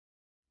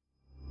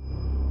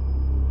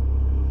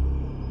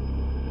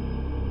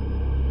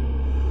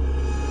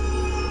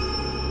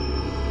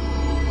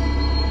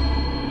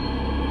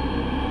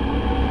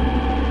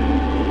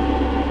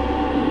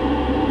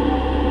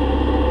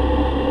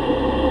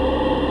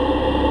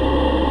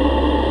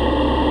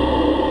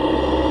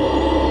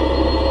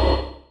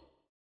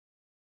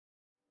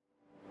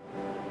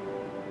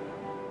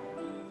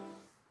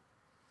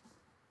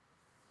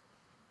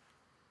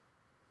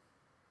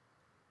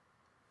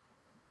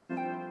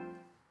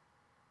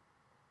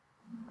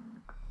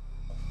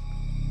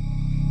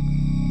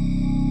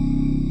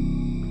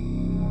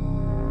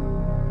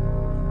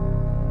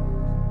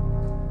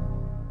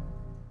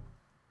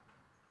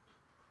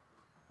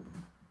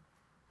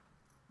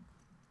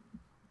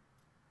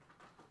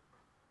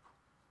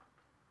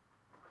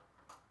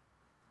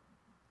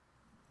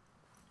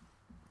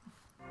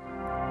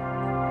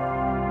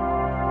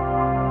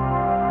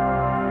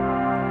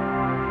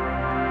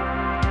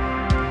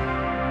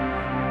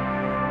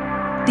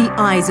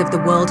The eyes of the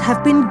world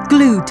have been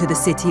glued to the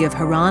city of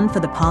Haran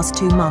for the past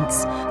 2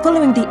 months,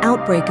 following the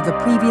outbreak of a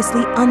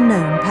previously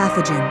unknown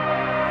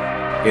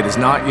pathogen. It is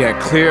not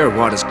yet clear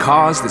what has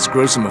caused this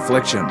gruesome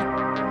affliction.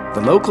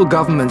 The local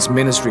government's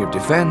Ministry of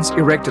Defense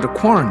erected a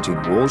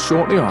quarantine wall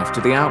shortly after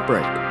the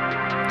outbreak.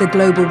 The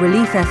global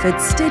relief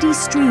effort's steady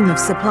stream of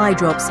supply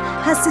drops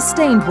has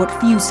sustained what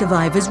few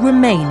survivors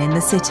remain in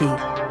the city.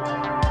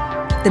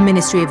 The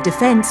Ministry of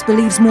Defense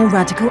believes more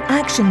radical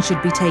action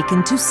should be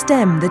taken to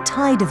stem the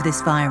tide of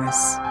this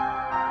virus.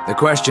 The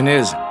question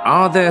is,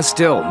 are there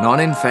still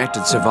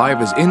non-infected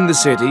survivors in the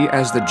city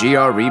as the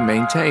GRE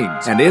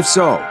maintains? And if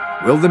so,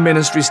 will the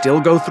ministry still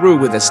go through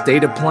with a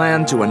stated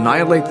plan to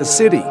annihilate the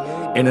city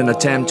in an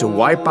attempt to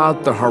wipe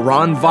out the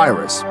Haran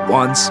virus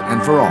once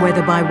and for all?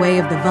 Whether by way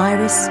of the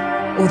virus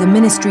or the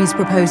ministry's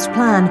proposed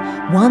plan,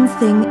 one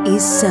thing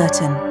is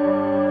certain.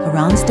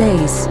 Haran's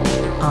days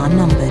are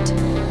numbered.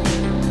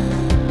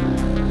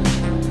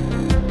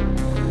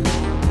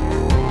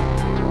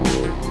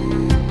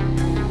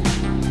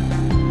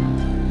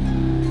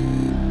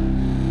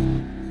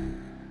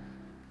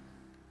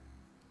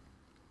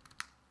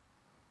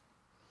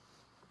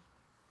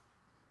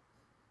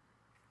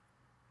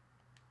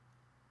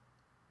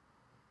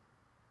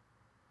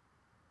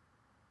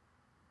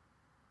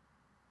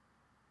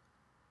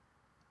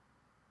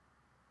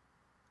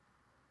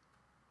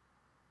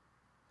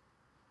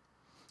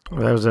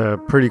 Well, that was a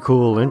pretty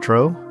cool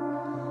intro.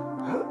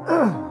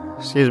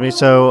 Excuse me.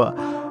 So,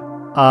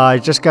 I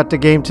just got the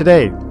game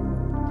today.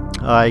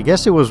 I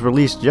guess it was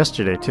released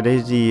yesterday.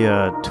 Today's the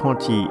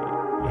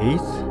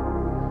 28th.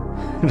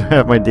 Do I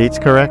have my dates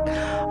correct?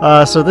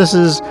 So this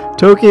is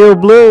Tokyo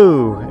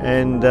Blue,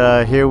 and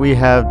here we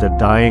have the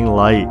Dying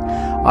Light.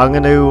 I'm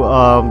going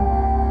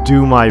to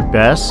do my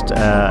best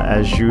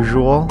as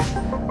usual.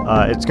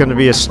 It's going to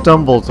be a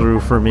stumble through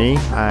for me.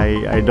 I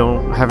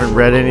haven't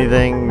read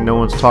anything. No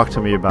one's talked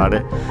to me about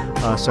it.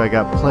 So I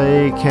got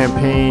play,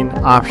 campaign,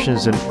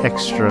 options, and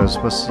extras.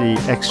 What's the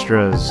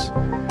extras?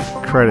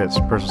 Credits,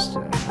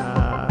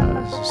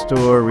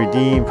 store,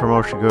 redeem,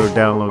 promotion code,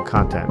 download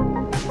content.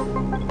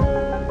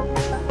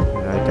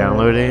 Did I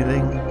download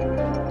anything?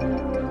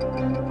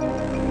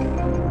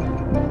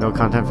 No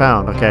content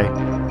found. Okay,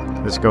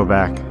 let's go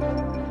back.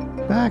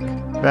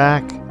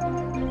 Back.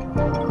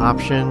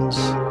 Options.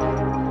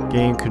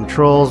 Game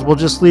controls. We'll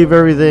just leave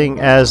everything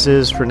as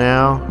is for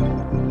now.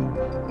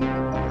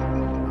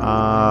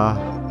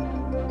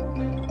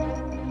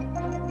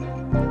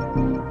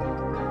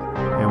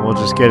 And we'll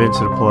just get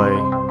into the play.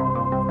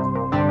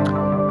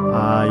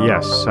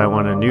 Yes, I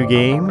want a new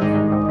game.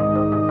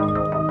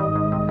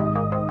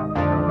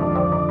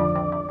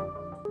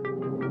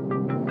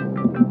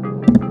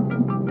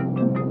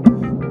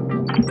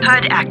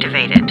 HUD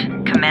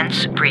activated.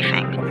 Commence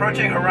briefing.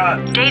 Approaching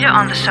Haran. Data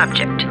on the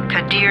subject,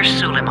 Kadir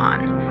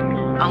Suleiman.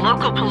 A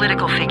local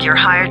political figure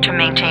hired to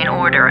maintain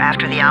order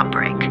after the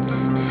outbreak.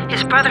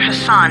 His brother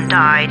Hassan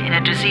died in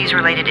a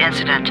disease-related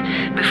incident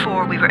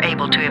before we were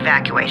able to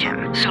evacuate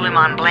him.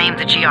 Suleiman blamed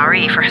the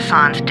GRE for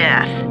Hassan's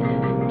death.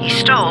 He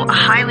stole a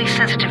highly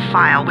sensitive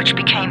file which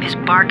became his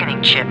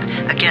bargaining chip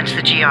against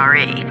the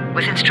GRE,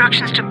 with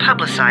instructions to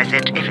publicize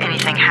it if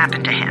anything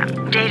happened to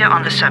him. Data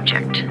on the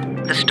subject,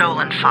 the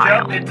stolen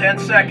file. Jump in 10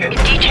 seconds.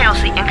 It details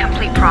the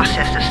incomplete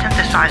process of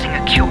synthesizing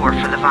a cure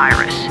for the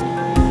virus.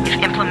 If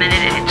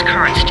implemented in its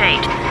current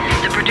state,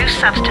 the produced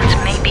substance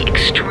may be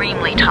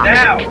extremely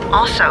toxic. Now.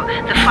 Also,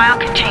 the file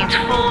contains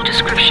full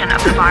description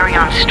of the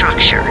virion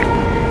structure.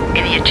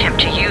 Any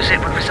attempt to use it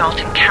would result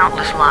in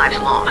countless lives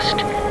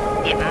lost.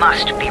 It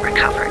must be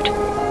recovered.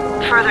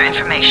 Further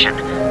information,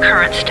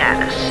 current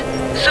status.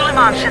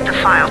 Suleiman sent the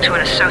file to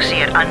an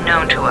associate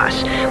unknown to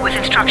us, with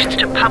instructions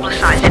to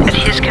publicize it at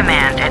his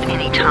command at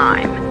any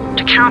time.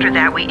 To counter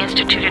that, we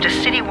instituted a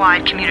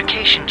citywide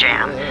communication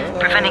jam,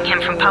 preventing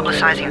him from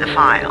publicizing the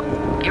file.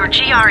 Your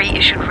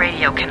GRE-issued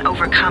radio can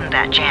overcome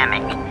that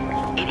jamming.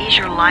 It is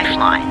your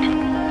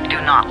lifeline.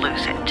 Do not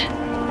lose it.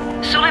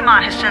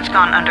 Suleiman has since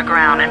gone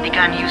underground and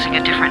begun using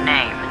a different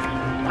name.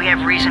 We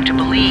have reason to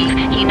believe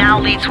he now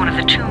leads one of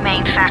the 2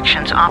 main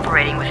factions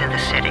operating within the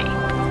city.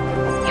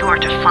 You are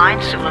to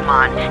find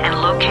Suleiman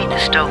and locate the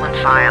stolen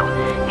file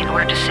in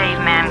order to save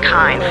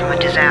mankind from a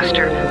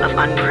disaster of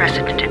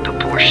unprecedented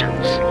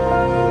proportions.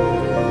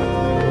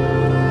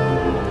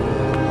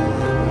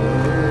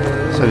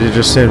 So they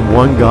just send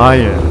one guy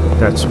in.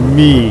 That's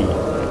me.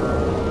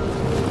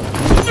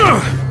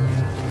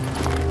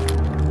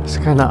 It's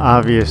kind of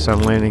obvious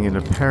I'm landing in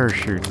a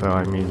parachute, though.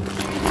 I mean,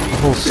 the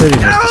whole city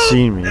must have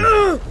seen me.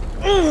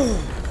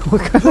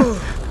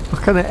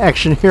 What kind of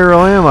action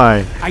hero am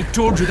I? I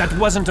told you that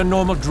wasn't a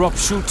normal drop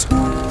shoot.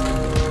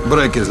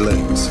 Break his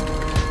legs,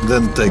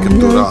 then take him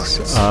to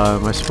rockets.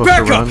 Am I supposed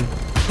to run?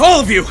 All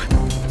of you!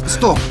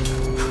 Stop!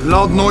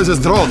 Loud noises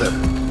draw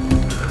them.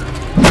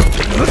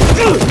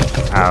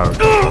 Ouch.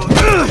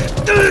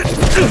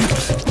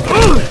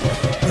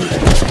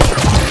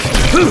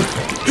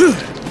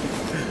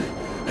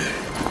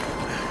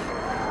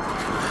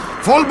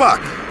 Fall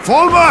back!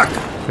 Fall back!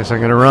 Guess I'm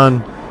gonna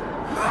run.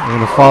 I'm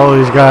gonna follow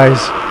these guys.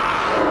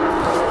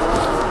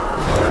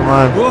 Come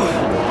on.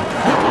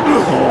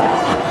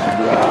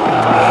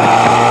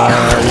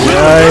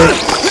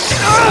 Yikes.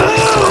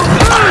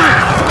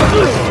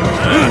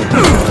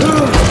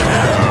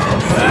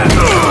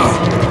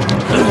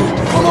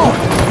 Come on,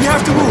 we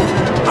have to move.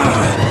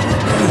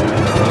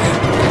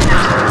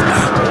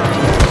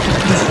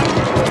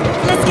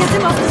 Let's get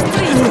him off the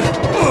street.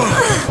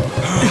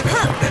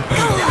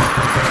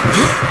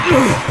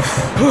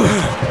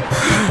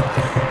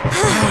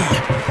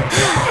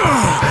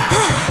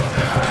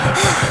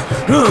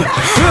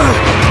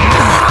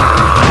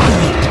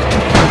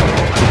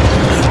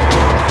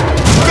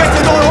 Get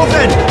the door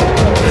open!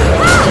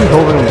 Keep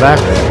holding him back.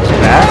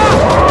 Back?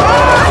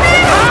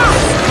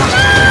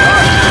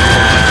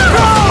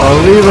 Oh,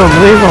 leave him,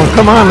 leave him.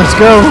 Come on, let's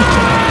go.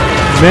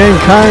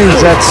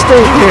 Mankind's at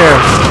stake here.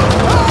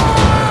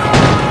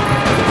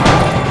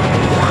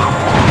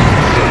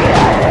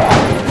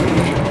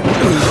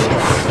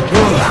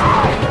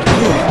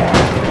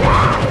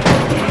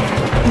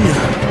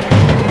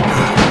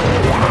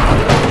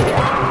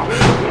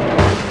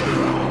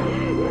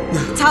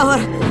 Tower,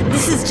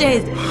 this is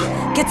Jade.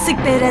 Get sick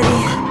bay ready.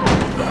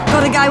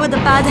 Got a guy with a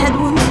bad head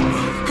wound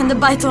and a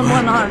bite on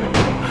one arm.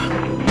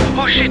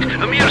 Oh shit,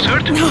 Amir's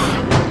hurt? No,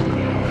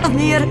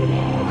 Amir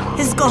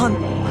is gone.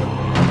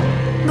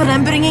 But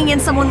I'm bringing in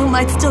someone who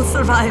might still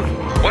survive.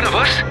 One of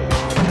us?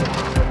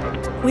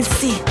 We'll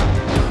see.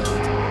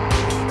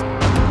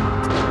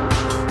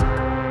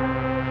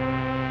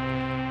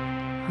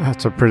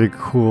 That's a pretty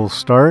cool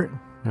start.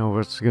 Now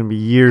it's going to be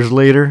years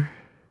later.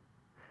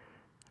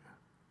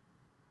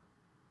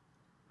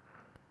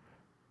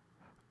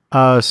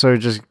 So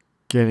just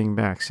getting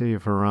back. City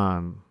of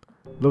Haran.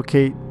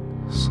 Locate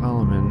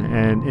Solomon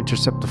and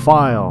intercept the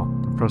file.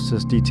 The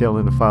process detailed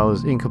in the file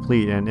is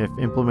incomplete and if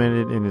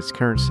implemented in its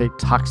current state,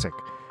 toxic.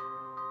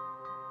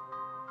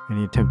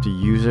 Any attempt to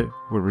use it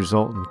would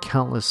result in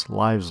countless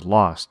lives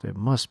lost. It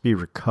must be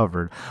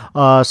recovered.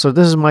 So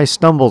this is my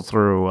stumble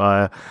through.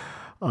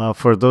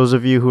 For those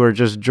of you who are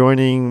just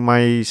joining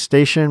my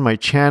station, my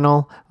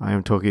channel, I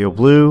am Tokyo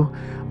Blue.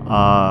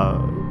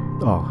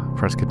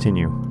 Press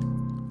continue.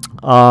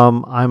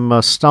 I'm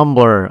a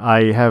stumbler.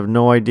 I have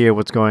no idea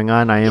what's going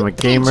on. I am a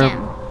gamer. Pinch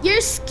him. You're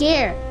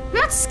scared. I'm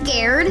not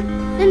scared.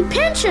 Then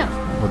pinch him.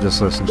 We'll just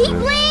listen to He this.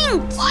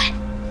 blinked. What?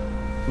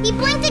 He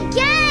blinked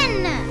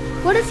again.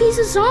 What if he's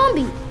a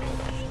zombie?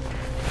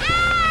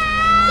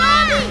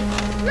 Zombie!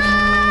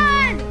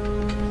 Run!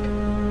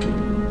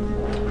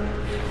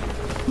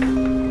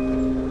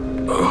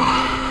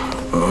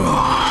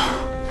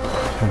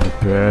 Had a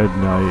bad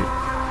night.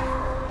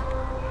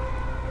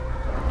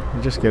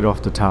 You just get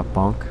off the top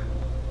bunk.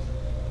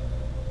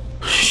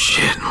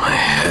 Shit, my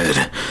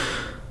head.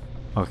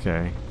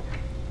 Okay.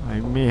 I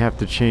may have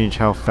to change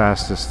how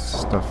fast this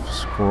stuff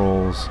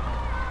scrolls.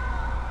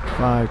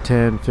 5,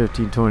 10,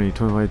 15, 20,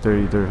 25,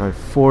 30, 35,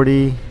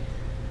 40.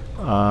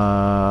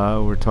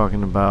 We're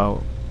talking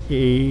about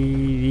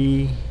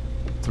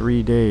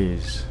 83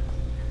 days.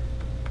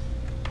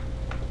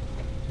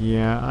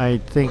 Yeah, I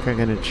think I'm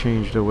going to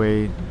change the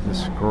way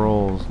this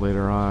scrolls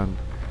later on.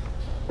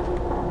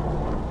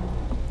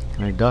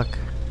 Can I duck?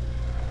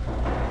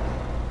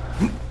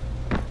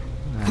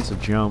 That's a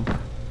jump.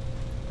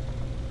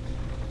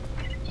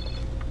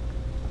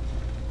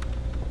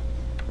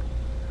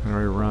 How do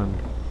I run?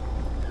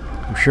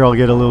 I'm sure I'll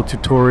get a little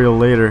tutorial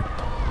later.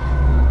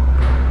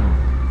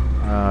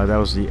 That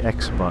was the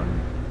X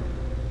button.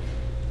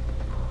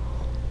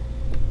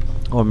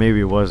 Or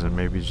maybe it wasn't.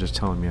 Maybe it's just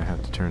telling me I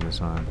have to turn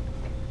this on.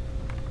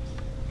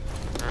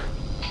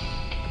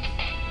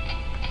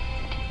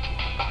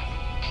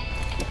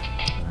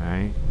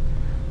 Alright.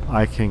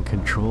 I can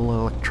control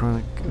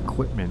electronic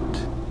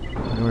equipment.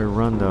 How do I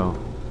run though?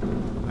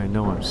 I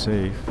know I'm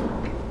safe.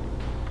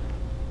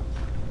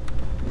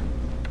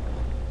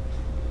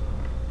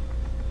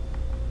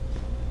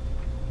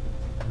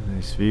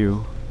 Nice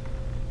view.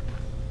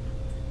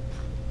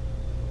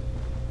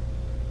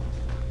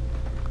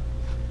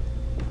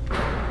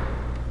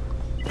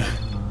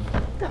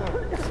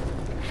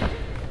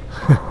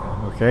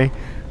 Okay,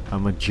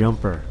 I'm a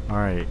jumper.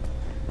 Alright.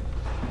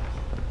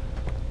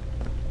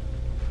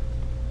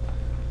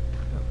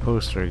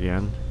 Poster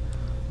again.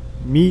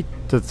 Meet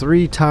the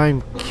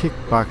 3-time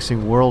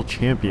kickboxing world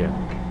champion.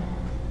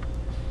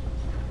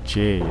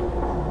 Jade.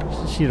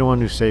 Isn't she the one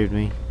who saved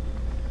me?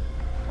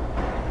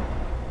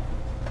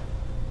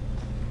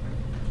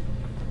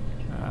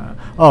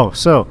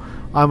 So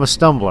I'm a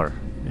stumbler.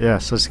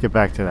 Yes, let's get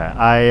back to that.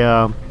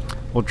 I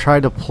will try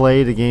to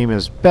play the game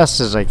as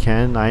best as I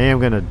can. I am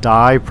going to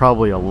die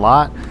probably a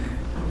lot.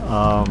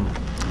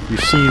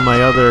 You've seen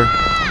my other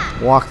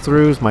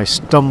walkthroughs, my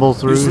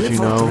stumble-throughs, you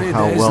know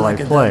how well I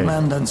play.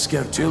 Man than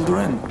scare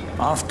children.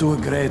 Off to a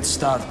great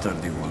start,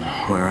 31.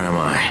 Where am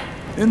I?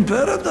 In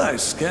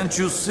paradise, can't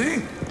you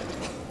see?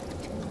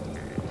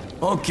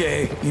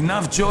 Okay,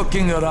 enough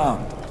joking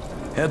around.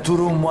 Head to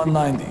room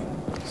 190.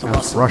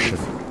 Sounds Russian.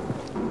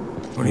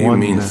 What do you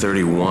mean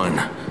 31?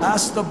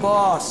 Ask the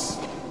boss.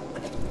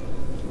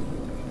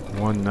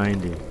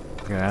 190. I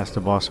gotta ask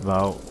the boss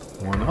about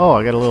one. Oh,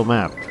 I got a little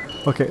map.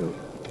 Okay.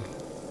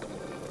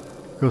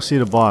 Go see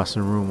the boss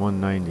in room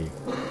 190.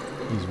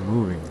 He's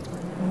moving.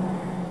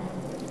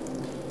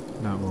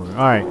 Not moving.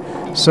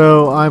 Alright,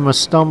 so I'm a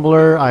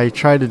stumbler. I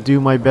try to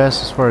do my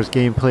best as far as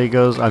gameplay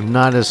goes. I'm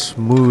not as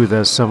smooth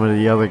as some of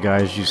the other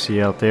guys you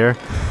see out there.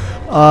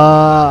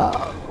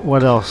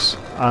 What else?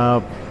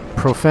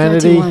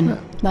 Profanity. 31.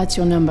 That's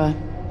your number.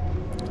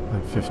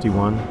 I'm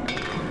 51.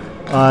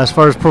 As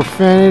far as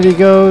profanity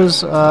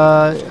goes,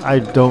 I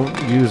don't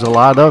use a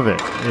lot of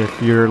it.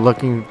 If you're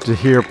looking to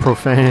hear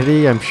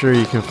profanity, I'm sure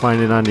you can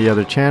find it on the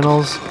other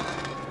channels.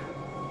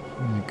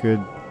 A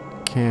good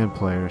can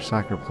player,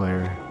 soccer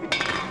player.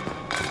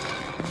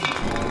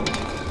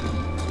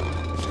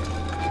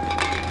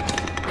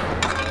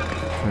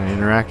 Can I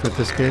interact with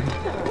this kid?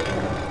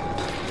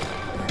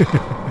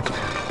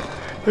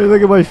 Hey,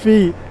 look at my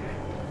feet.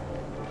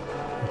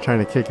 I'm trying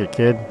to kick a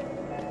kid.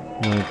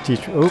 You want to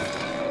teach? Oh.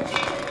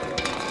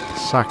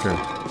 Soccer.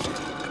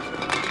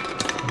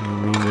 I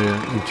don't mean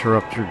to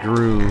interrupt your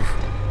groove.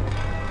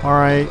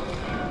 Alright.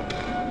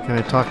 Can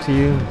I talk to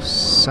you,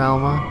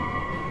 Salma?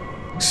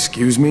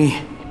 Excuse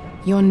me?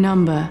 Your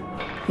number.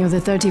 You're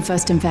the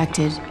 31st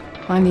infected.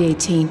 I'm the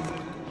 18th.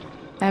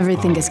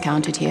 Everything is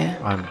counted here.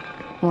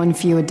 One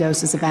fewer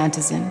doses of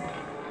antizin.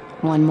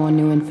 One more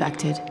new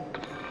infected.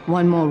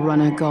 One more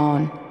runner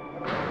gone.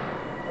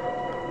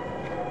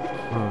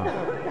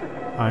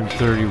 I'm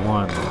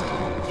 31.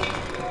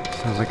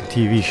 Sounds like a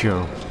TV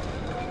show.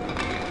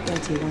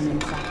 31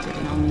 infected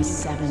and only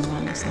 7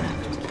 runners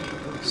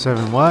left.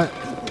 7 what?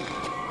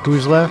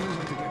 Who's left?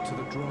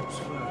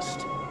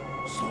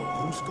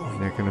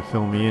 They're not gonna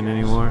fill me in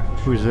anymore.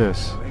 Who's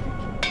this?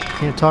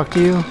 Can't talk to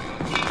you?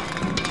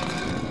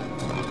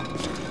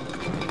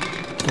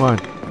 Come on.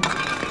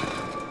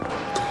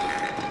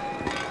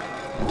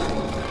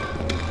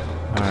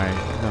 Alright,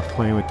 enough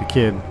playing with the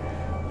kid.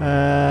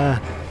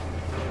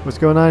 What's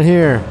going on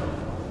here?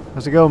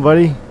 How's it going,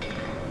 buddy?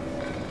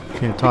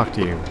 Can't talk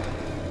to you.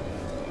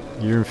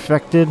 You're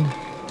infected?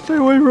 Stay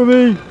away from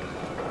me!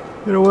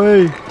 Get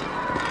away!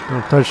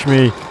 Don't touch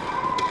me.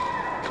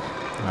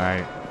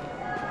 Alright.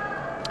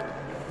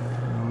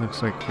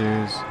 Looks like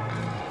there's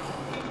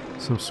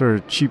some sort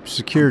of cheap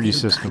security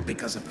system.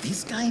 Because of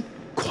this guy?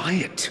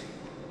 Quiet.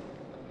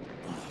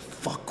 Oh,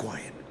 fuck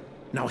quiet.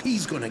 Now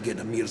he's gonna get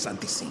Amir's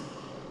anti-scene.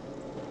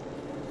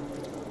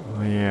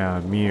 Oh yeah,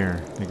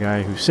 Amir, the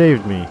guy who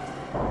saved me.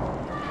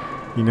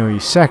 You know, he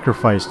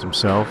sacrificed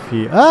himself.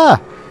 In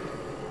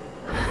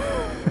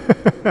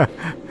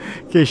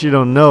case you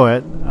don't know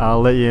it, I'll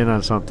let you in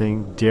on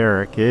something.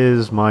 Derek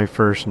is my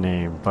first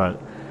name,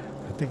 but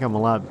I think I'm a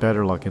lot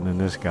better looking than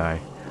this guy.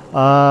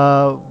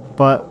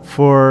 But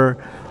for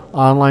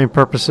online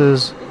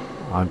purposes,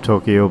 I'm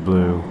Tokyo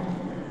Blue.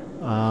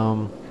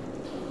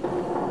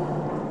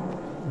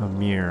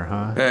 Amir,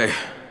 huh? Hey,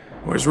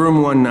 where's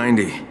room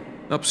 190?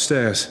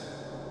 Upstairs.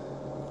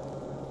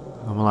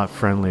 I'm a lot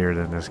friendlier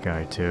than this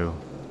guy, too.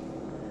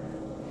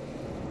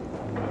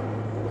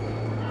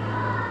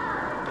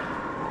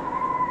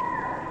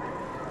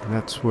 And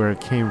that's where it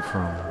came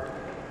from.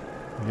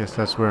 I guess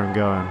that's where I'm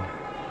going.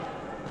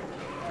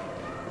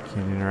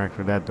 Can't interact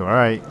with that door.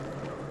 Alright.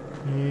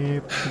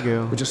 Yep, we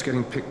go. We're just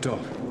getting picked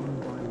up.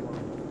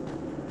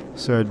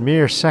 So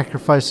Amir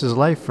sacrificed his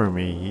life for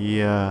me. He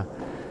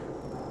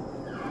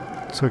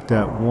took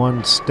that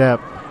one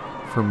step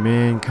for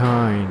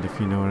mankind, if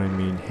you know what I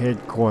mean.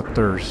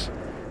 Headquarters.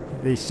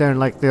 They sound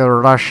like they're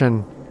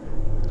Russian.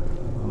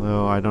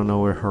 Although I don't know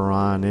where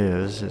Haran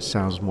is. It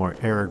sounds more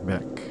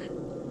Arabic.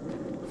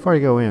 Before I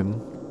go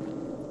in,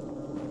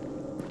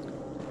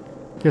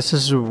 guess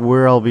this is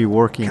where I'll be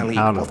working Kelly,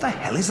 out what of. the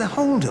hell is a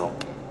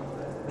hold-up?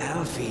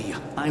 Alfie,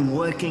 I'm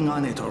working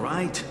on it,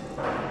 alright?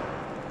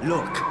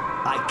 Look,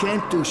 I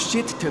can't do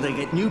shit till I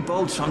get new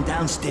bolts from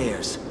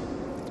downstairs.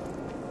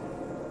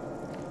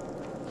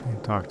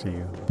 Can't talk to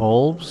you.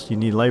 Bulbs? You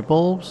need light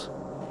bulbs?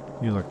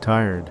 You look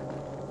tired.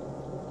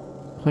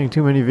 Playing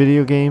too many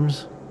video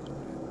games?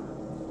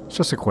 It's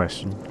just a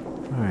question.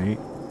 Alright.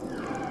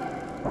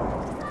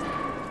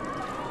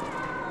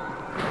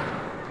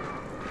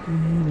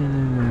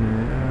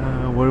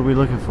 What are we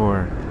looking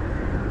for?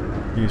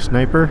 You a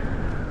sniper?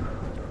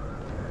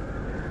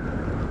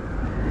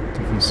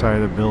 Different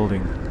side of the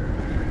building.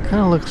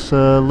 Kind of looks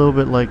a little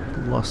bit like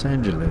Los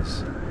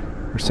Angeles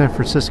or San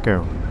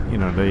Francisco. You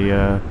know,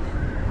 the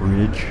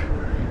bridge.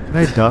 Can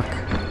I duck?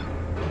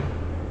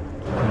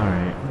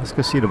 Alright, let's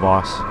go see the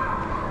boss.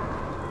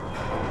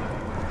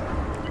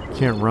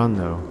 Can't run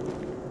though.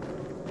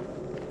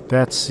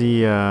 That's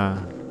the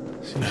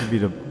seems to be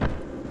the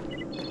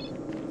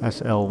that's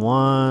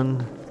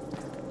L1.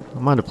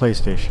 I'm on the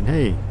PlayStation.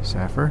 Hey,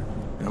 Saffir.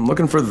 I'm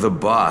looking for the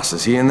boss.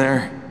 Is he in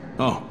there?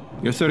 Oh,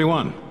 you're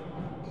 31.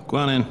 Go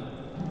on in.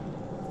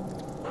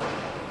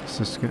 Is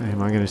this,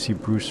 am I going to see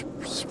Bruce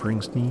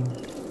Springsteen?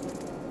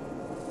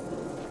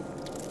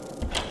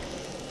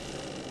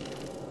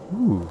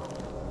 Ooh,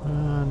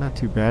 not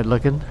too bad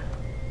looking.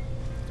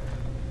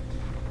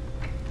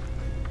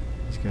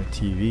 He's got a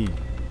TV.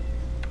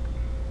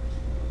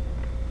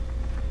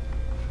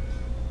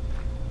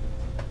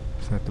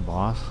 Is that the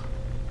boss?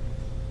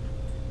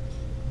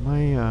 Am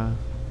I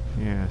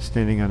Yeah,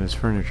 standing on his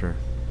furniture.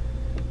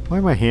 Why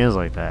are my hands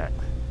like that?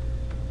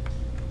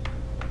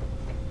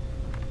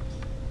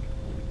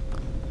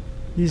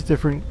 These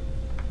different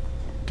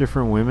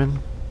women.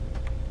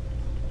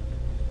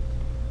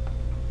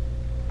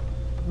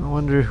 I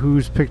wonder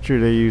whose picture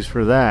they use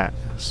for that.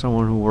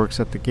 Someone who works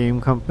at the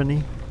game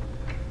company?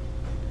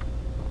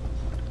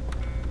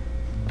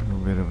 A little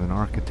bit of an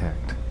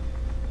architect.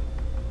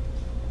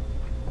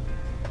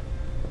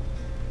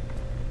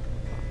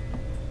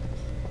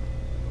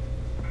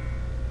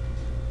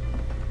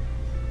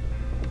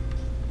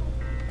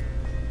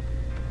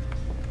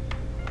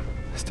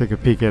 Let's take a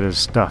peek at his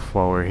stuff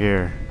while we're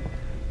here.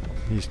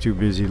 He's too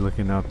busy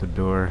looking out the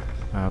door,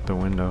 out the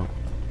window.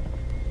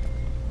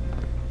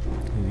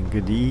 Anything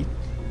good to eat?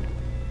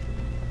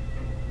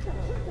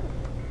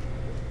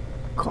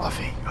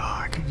 Coffee.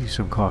 Oh, I could use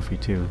some coffee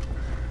too.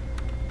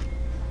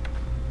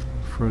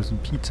 Frozen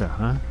pizza,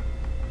 huh?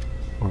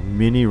 Or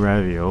mini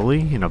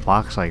ravioli in a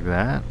box like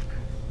that?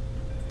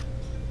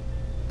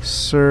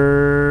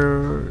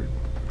 Sir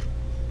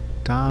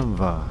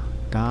Danva.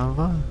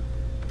 Danva?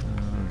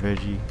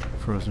 Veggie,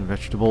 frozen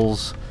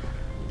vegetables.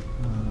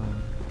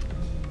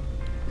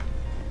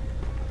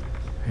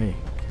 Hey,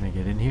 can I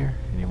get in here?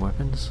 Any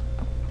weapons?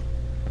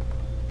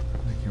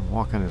 I can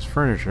walk on his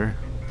furniture.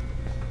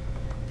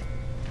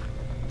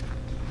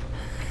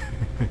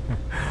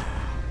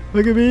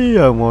 Look at me!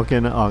 I'm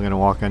walking. Oh, I'm gonna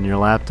walk on your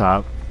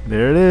laptop.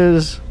 There it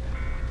is.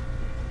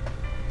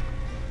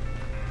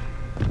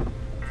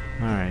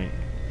 All right.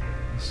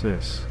 What's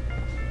this?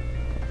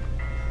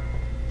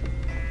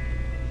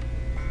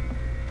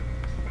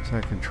 What's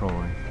that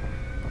controlling?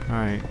 All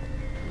right.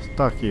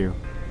 Stuck you.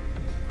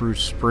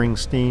 Bruce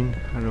Springsteen.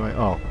 How do I?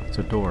 Oh, it's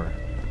a door.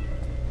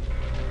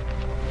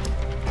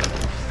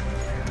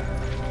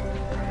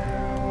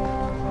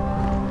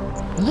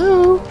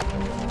 Hello?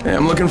 Hey,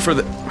 I'm looking for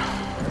the...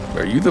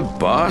 Are you the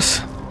boss?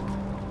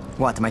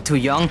 What, am I too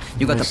young?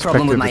 You got the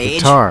problem with my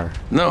age?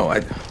 No,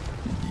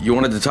 You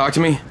wanted to talk to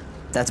me?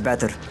 That's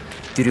better.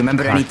 Do you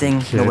remember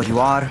anything? Know what you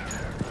are?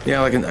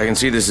 Yeah, I can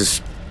see this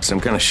is some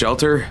kind of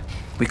shelter.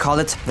 We call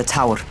it the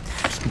Tower.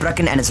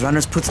 Brecken and his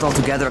runners put it all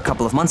together a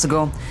couple of months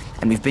ago,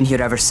 and we've been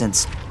here ever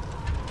since.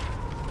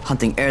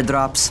 Hunting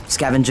airdrops,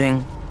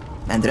 scavenging,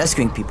 and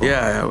rescuing people.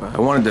 Yeah, I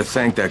wanted to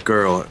thank that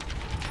girl.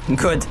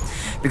 Good,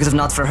 because if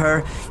not for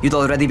her, you'd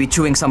already be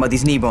chewing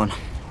somebody's knee bone.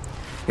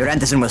 Your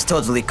Antizin was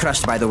totally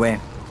crushed, by the way.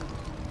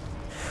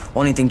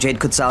 Only thing Jade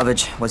could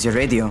salvage was your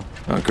radio.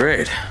 Oh,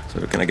 great.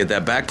 So can I get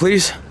that back,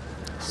 please?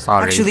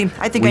 Sorry. Actually,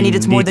 I think I need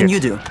it more than you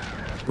do.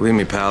 Believe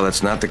me, pal,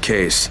 that's not the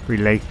case. We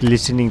like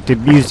listening to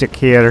music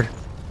here.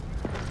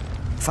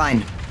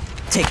 Fine.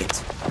 Take it.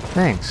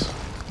 Thanks.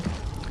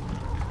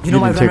 You know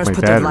my runners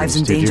put their lives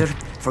in danger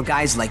for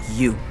guys like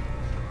you.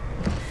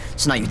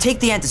 So now you take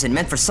the Antizin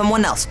meant for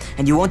someone else,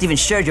 and you won't even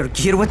share your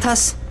gear with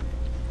us?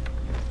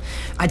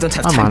 I don't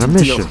have time to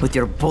deal with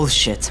your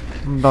bullshit.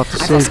 I'm about to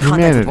I save lost contact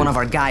humanity. with one of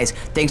our guys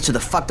thanks to the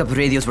fucked up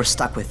radios we're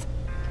stuck with.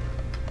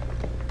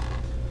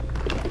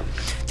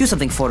 Do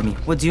something for me,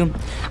 would you?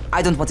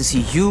 I don't want to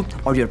see you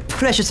or your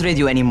precious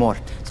radio anymore,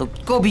 so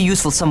go be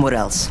useful somewhere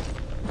else.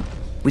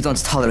 We don't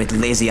tolerate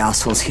lazy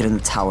assholes here in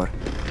the tower.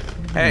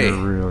 Hey,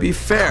 really be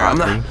fair.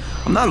 I'm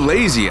not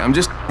lazy. I'm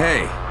just,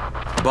 hey,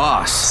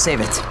 boss.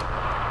 Save it.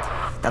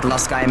 That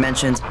last guy I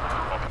mentioned,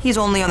 he's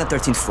only on the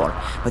 13th floor,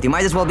 but he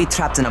might as well be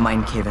trapped in a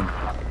mine cave-in.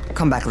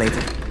 Come back later.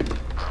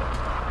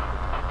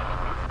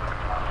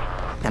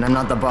 And I'm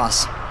not the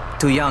boss.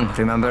 Too young,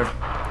 remember?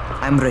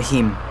 I'm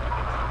Rahim.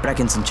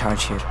 Brecken's in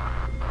charge here.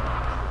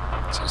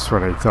 Just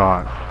what I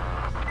thought.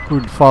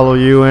 Who'd follow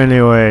you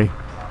anyway?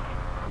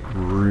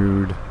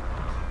 Rude.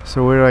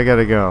 So where do I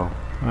gotta go?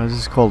 This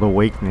is called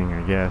Awakening,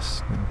 I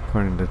guess,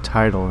 according to the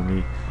title in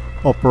the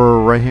upper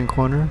right-hand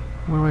corner.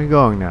 Where am I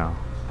going now?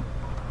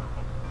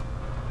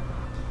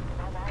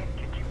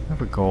 I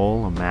have a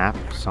goal, a map,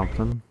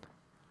 something.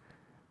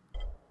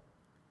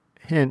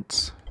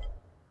 Hints.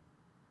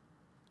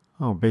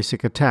 Oh,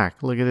 basic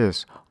attack. Look at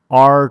this.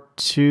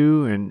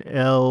 R2 and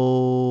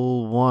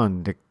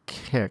L1 to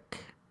kick.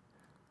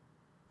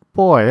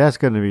 Boy, that's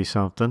going to be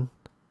something.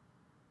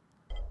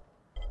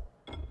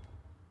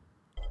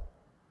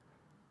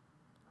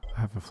 I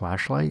have a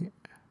flashlight.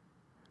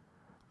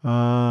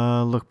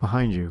 Look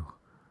behind you.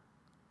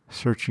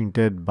 Searching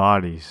dead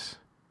bodies.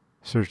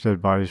 Search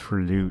dead bodies for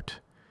loot.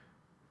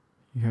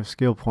 You have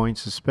skill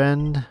points to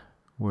spend.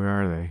 Where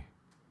are they?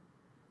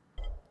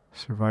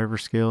 Survivor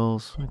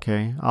skills.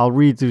 Okay, I'll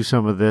read through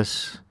some of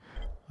this.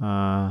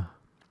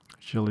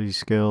 Agility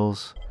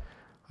skills.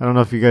 I don't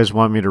know if you guys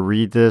want me to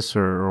read this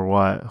or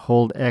what.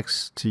 Hold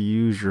X to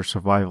use your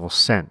survival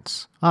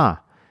sense.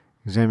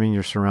 Examine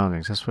your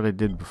surroundings. That's what I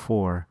did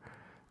before.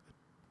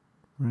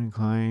 Run and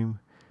climb.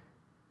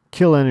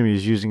 Kill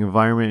enemies using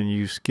environment and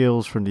use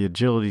skills from the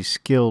agility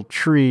skill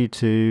tree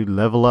to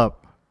level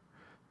up.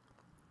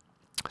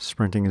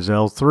 Sprinting is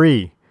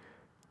L3.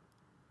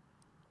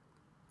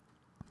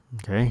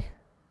 Okay.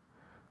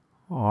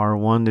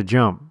 R1 to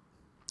jump.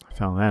 I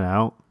found that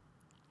out.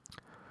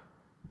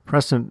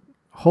 Press and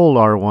hold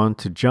R1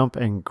 to jump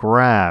and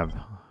grab.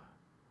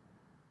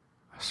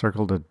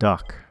 Circle to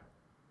duck.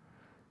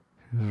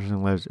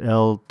 Ledge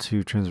L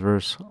to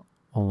transverse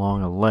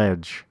along a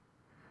ledge.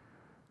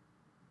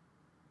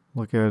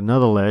 Look at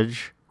another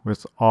ledge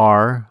with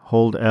R.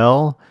 Hold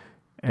L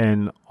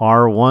and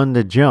R1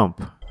 to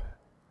jump.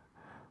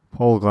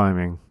 Pole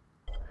climbing.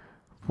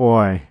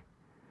 Boy.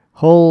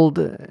 Hold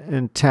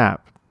and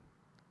tap.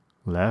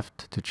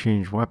 Left to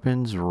change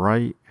weapons.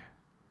 Right.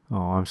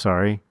 Oh, I'm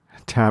sorry.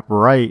 Tap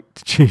right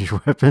to change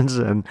weapons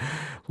and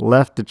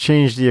left to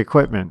change the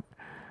equipment.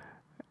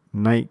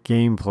 Night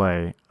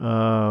gameplay.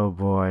 Oh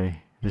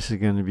boy. This is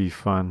going to be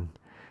fun.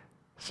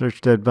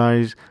 Search dead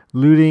bodies.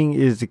 Looting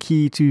is the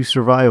key to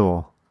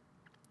survival.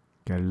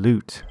 Gotta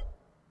loot.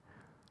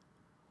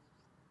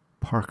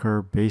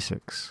 Parkour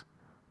basics.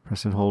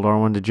 Press and hold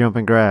R1 to jump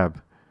and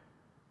grab.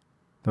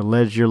 The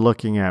ledge you're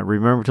looking at.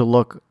 Remember to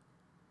look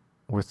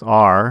with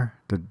R,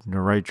 the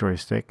right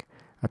joystick,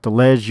 at the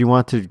ledge you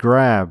want to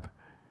grab.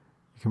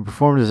 You can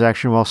perform this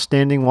action while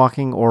standing,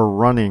 walking, or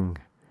running.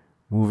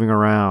 Moving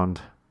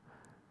around.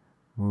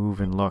 Move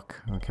and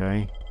look.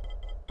 Okay.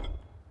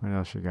 What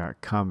else you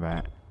got?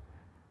 Combat.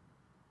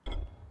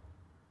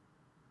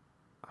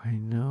 I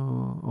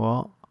know.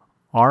 Well,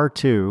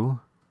 R2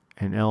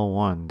 and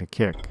L1 to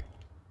kick.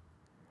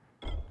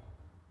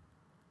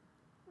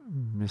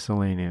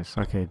 Miscellaneous.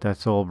 Okay,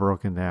 that's all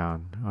broken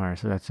down. Alright,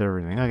 so that's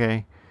everything.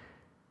 Okay.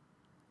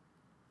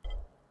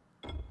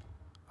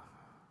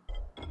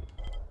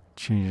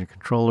 Change the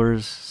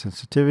controllers.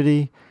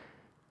 Sensitivity.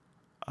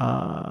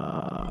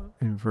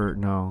 Invert.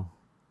 No.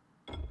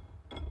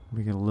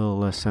 Make it a little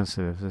less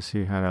sensitive. Let's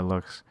see how that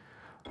looks.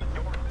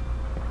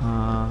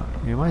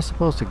 Am I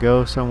supposed to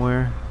go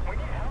somewhere?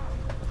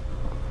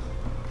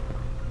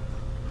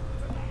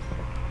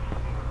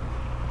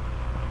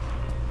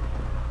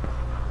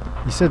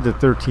 He said the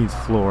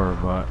 13th floor,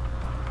 but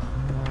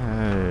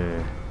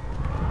hey.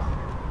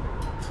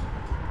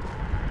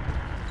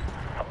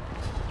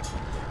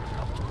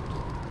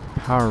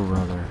 Power,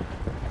 brother.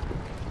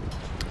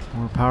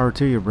 More power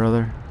to you,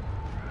 brother.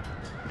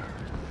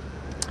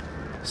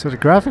 So the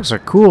graphics are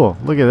cool.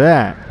 Look at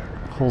that.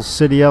 Whole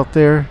city out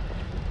there.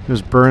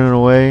 Just burning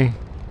away.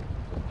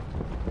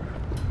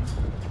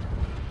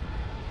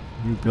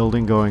 New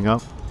building going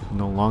up.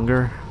 No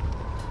longer.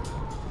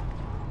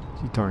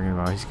 What's he talking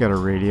about? He's got a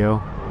radio.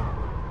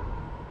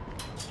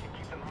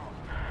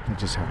 I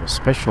just have a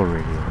special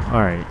radio.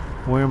 Alright.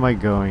 Where am I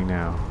going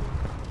now?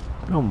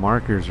 No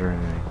markers or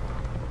anything.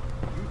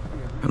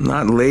 I'm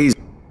not lazy.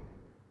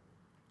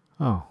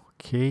 Oh.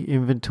 Okay.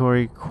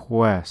 Inventory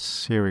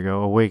quests. Here we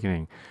go.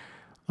 Awakening.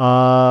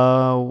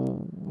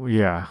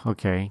 Yeah,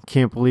 okay.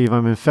 Can't believe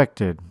I'm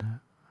infected.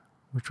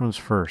 Which one's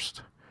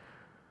first?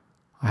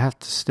 I have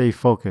to stay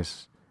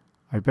focused.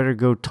 I better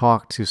go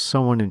talk to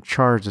someone in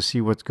charge to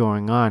see what's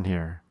going on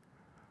here.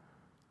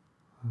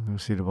 Go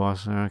see the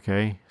boss.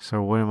 Okay,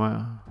 so what am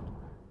I?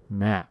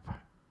 Map.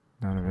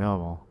 Not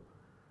available.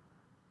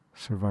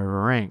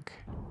 Survivor rank.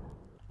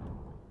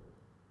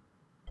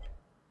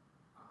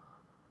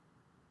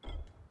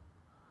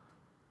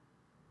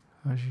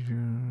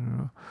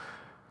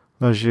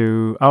 Allows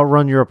you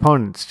outrun your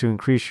opponents to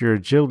increase your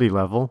agility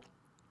level,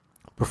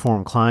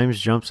 perform climbs,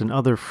 jumps, and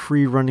other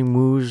free running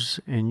moves,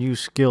 and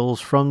use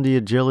skills from the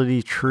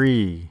agility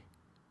tree.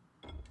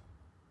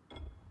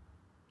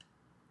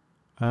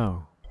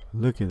 Oh,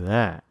 look at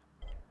that.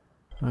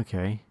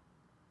 Okay.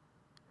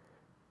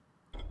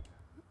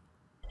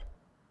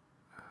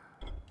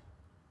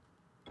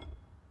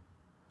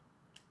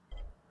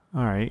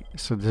 Alright,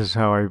 so this is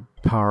how I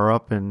power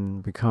up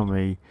and become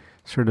a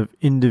sort of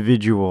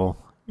individual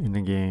in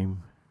the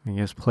game. I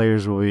guess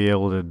players will be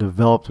able to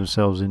develop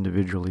themselves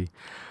individually.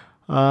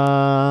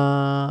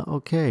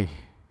 Okay.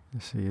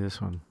 Let's see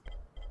this one.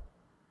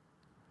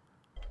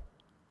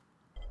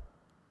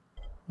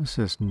 What's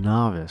this?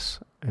 Novice,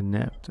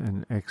 inept,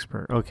 and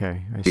expert.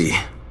 Okay, I see.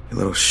 You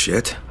little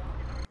shit.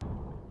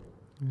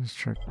 Let's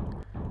check.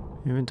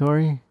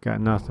 Inventory? Got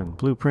nothing.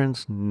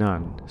 Blueprints?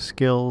 None.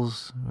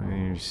 Skills?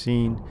 You've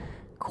seen.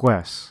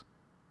 Quests.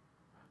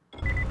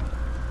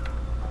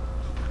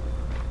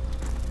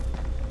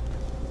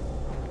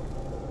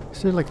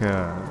 Is there like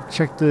a...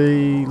 Check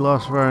the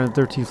lost wire on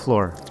the 13th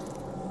floor.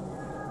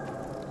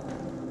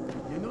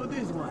 You know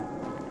this one?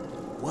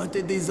 What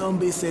did the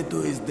zombie say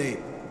to his date?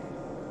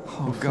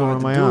 Oh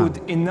God,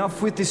 dude,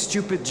 enough with these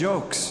stupid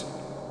jokes.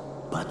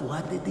 But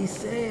what did he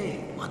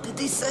say? What did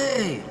he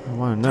say? I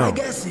want to know. Try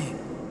guessing.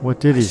 What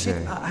did he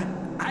say?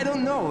 I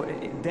don't know.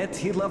 That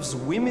he loves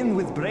women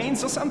with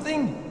brains or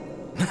something?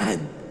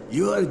 Man,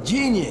 you are a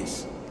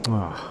genius.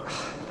 Oh.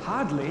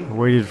 Hardly. I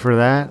waited for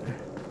that.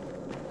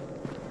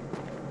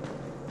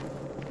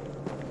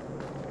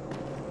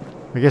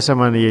 I guess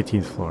I'm on the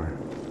 18th floor.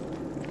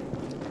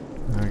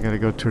 I gotta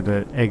go to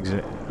the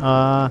exit.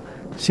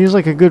 Seems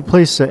like a good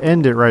place to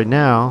end it right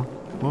now.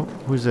 Oh,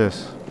 who's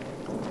this?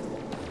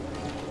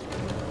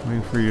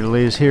 Waiting for your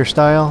latest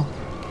hairstyle.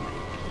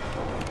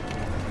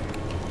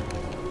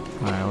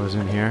 I was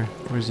in here.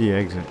 Where's the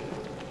exit?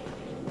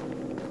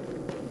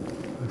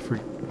 I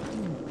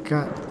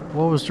forgot.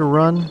 What was the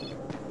run?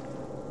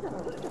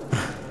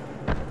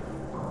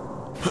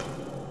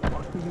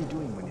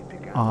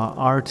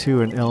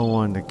 R2 and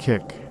L1 to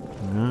kick.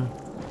 No?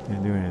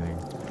 Can't do anything.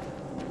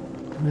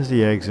 Where's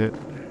the exit?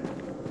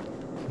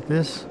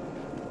 This?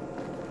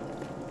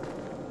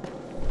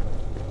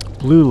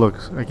 Blue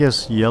looks, I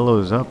guess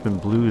yellow's up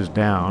and blue's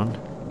down.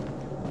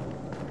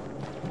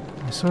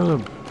 I saw the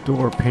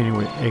door painted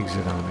with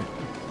exit on it.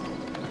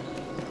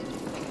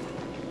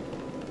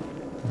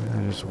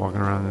 I'm just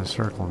walking around in a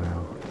circle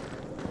now.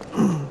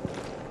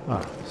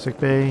 Ah, sick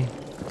bay.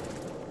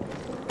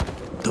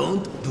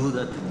 Don't do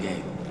that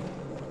again.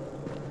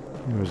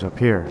 It was up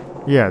here.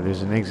 Yeah,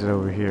 there's an exit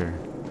over here.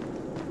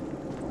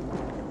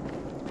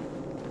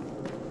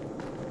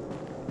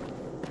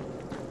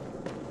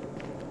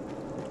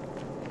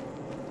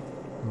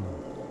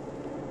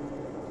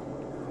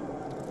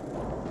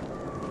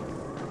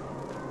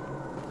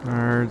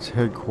 Guards,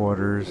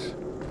 headquarters.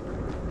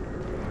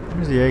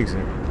 Where's the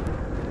exit?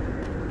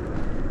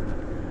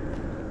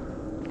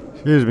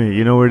 Excuse me,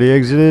 you know where the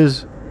exit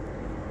is?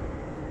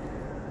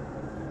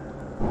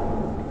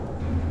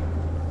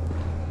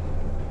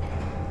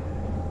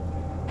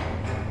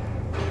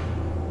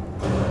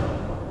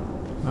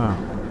 Oh.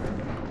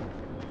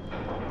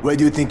 Where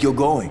do you think you're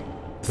going?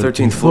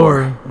 13th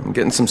floor. I'm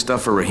getting some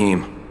stuff for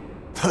Raheem.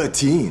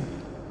 13?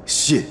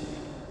 Shit.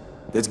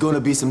 That's gonna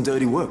be some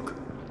dirty work.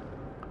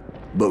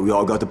 But we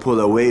all got to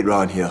pull our weight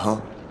around here, huh?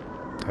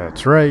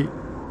 That's right.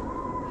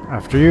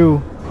 After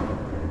you.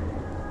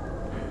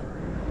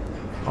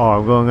 Oh,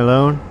 I'm going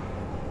alone?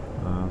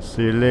 I'll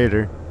see you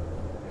later.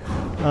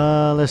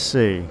 Let's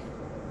see.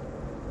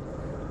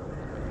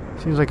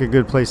 Seems like a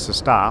good place to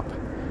stop.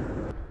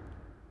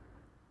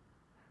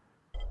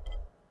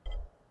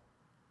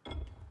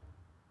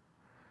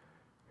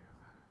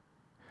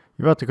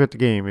 You're about to quit the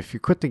game. If you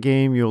quit the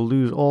game, you'll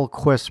lose all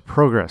quest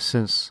progress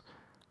since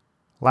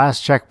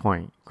last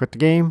checkpoint. Quit the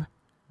game?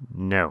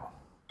 No.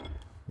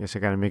 Guess I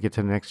gotta make it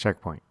to the next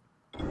checkpoint.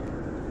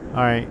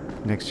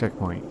 Alright, next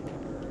checkpoint.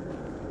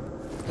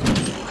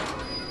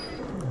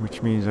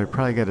 Which means I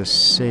probably gotta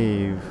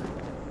save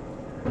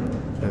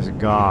as a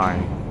guy.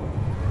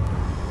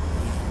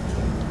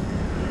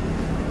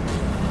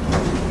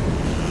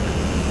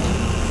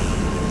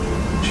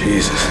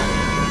 Jesus.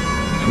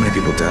 How many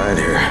people died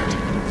here?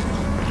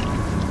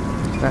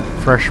 That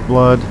fresh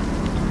blood,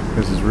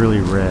 because it's really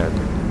red.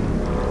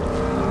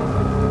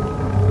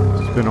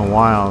 It's been a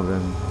while,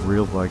 then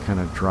real blood kind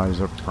of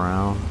dries up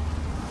brown.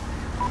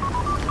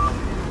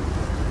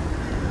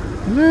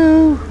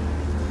 Hello?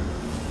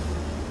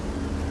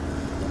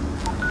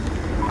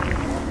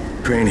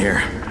 Crane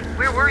here.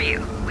 Where were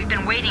you? We've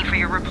been waiting for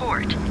your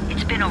report.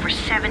 It's been over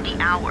 70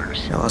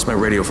 hours. I lost my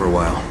radio for a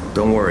while.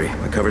 Don't worry,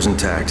 my cover's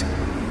intact.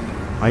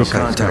 No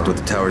contact with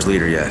the tower's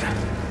leader yet.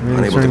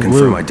 Unable to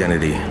confirm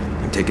identity.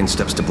 I'm taking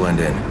steps to blend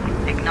in.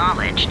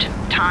 Acknowledged.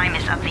 Time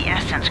is of the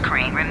essence,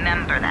 Crane.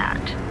 Remember that.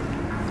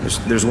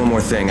 There's one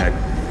more thing. I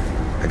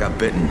got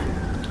bitten.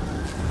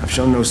 I've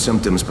shown no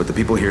symptoms, but the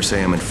people here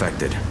say I'm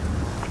infected.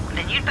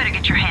 Then you'd better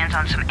get your hands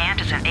on some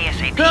antizin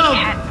ASAP.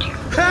 Help!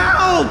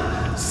 Help!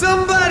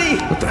 Somebody!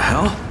 What the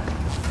hell?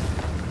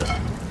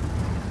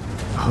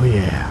 Oh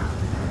yeah.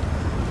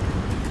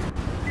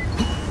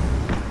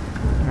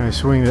 I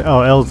swing the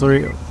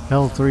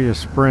L3 to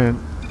sprint.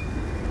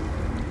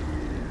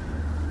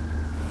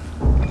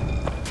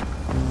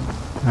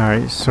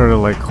 Alright, sort of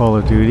like Call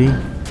of Duty.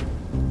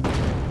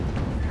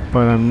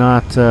 But I'm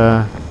not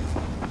I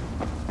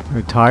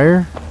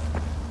tire?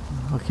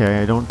 Okay,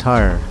 I don't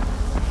tire.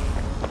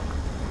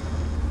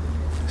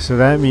 So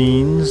that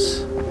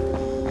means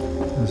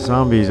the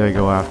zombies I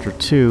go after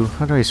too.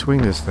 How do I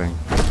swing this thing?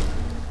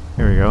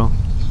 Here we go.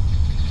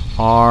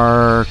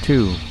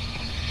 R2.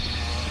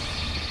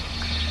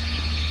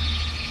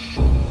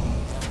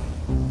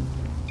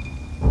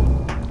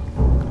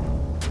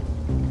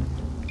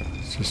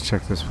 Let's just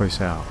check this place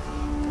out.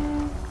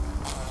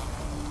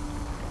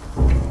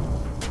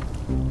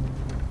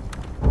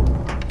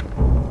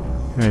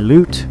 Can I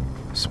loot?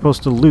 I'm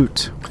supposed to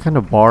loot. What kind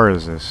of bar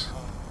is this?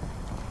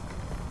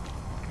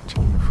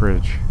 Check the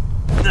fridge.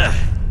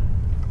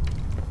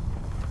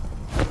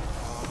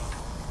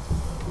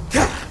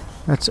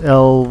 That's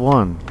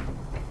L1.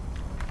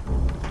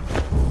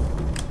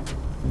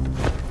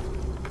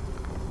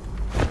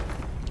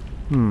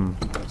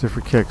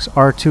 Different kicks.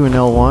 R2 and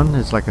L1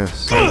 is like a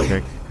side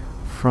kick.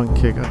 Front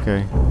kick,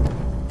 okay.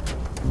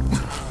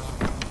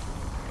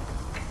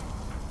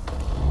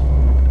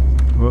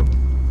 Whoop.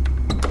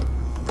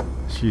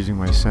 Just using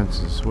my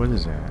senses. What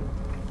is that?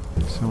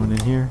 Someone in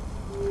here?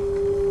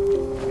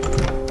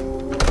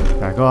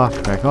 Back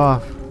off, back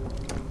off.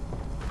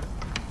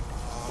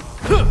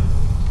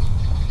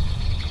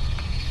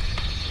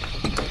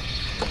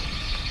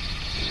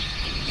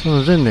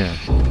 Someone's in there.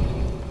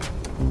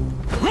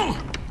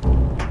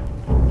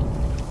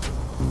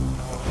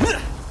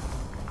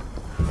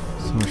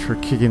 So much for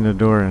kicking the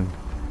door in.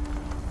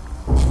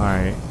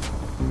 Alright.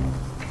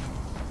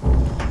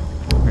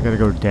 I gotta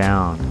go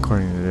down,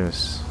 according to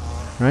this.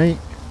 Right?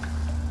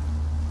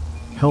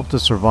 Help the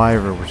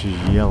survivor, which is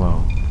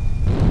yellow.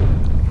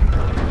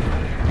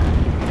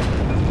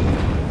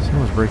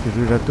 Someone's breaking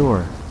through that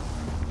door.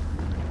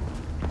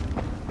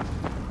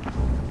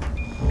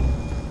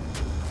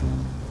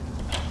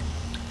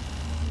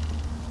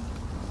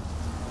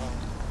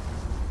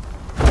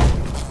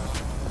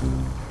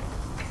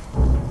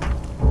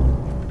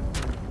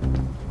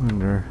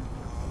 Wonder.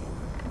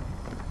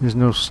 There's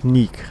no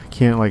sneak. I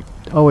can't like...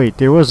 Oh wait,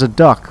 there was a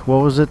duck.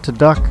 What was it to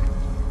duck?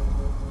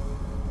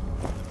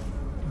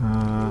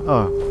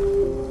 Oh.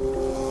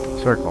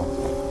 Circle.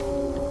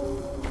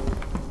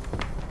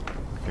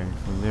 Okay,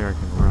 from there I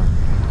can run.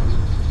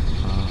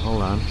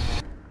 Hold on.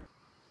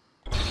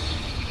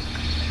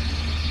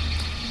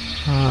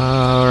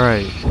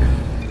 Alright.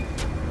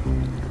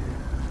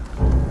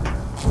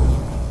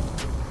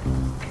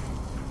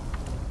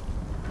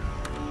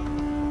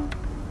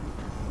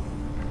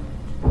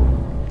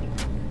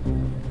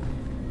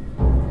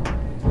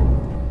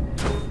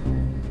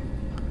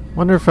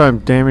 Wonder if I'm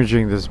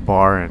damaging this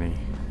bar any.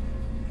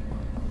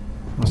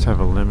 Must have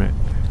a limit.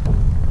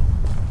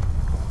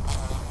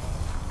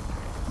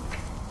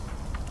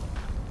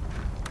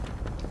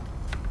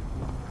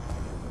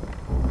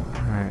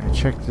 Alright, I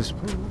checked this.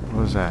 What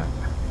was that?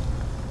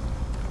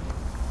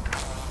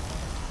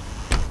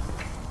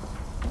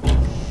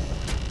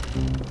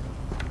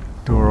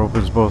 Door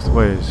opens both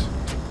ways.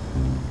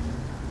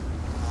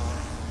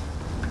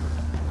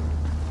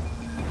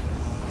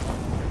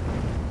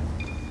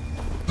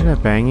 Hear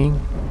that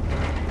banging?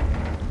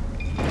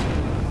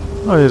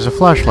 Oh, there's a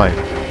flashlight.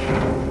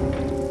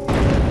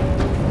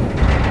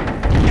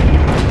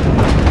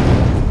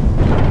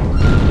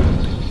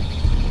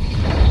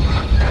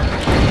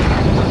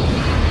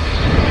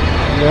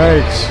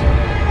 Yikes.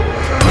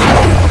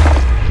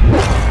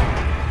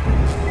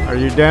 Are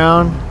you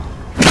down?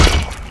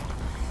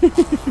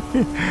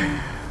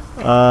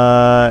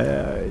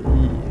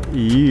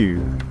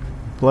 You.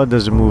 Blood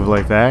doesn't move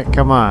like that.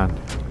 Come on.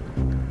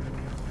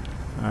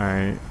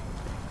 Alright.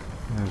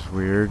 That's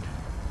weird.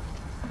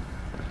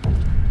 I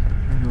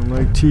don't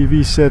like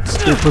TV sets.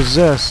 They're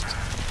possessed.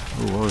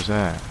 Oh, what was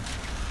that?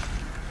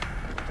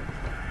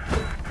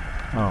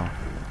 Oh.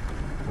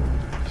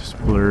 Just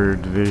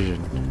blurred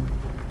vision.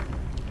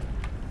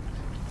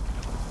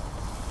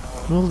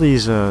 All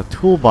these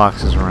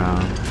toolboxes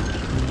around.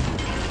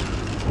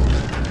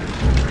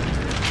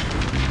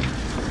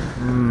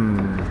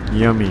 Mmm,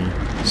 yummy.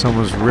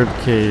 Someone's rib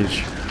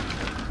cage.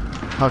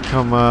 How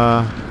come,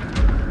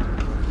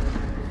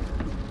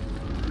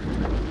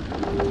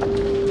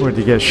 what, did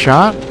he get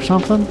shot or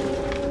something?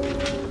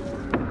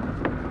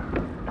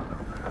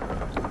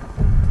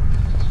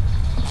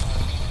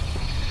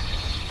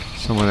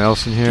 Someone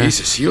else in here?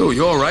 Jesus,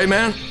 you alright,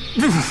 man?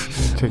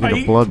 Taking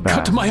a blood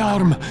bath. Cut my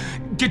arm,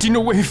 getting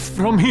away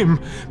from him.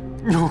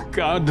 Oh,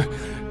 God.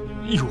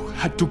 You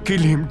had to kill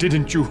him,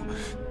 didn't you?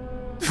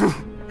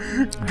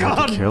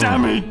 God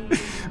damn it!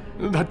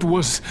 That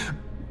was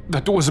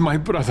my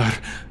brother.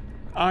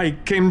 I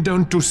came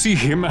down to see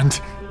him and...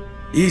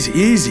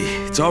 Easy.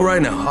 It's all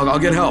right now. I'll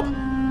get help.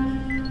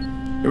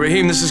 Hey,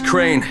 Raheem, this is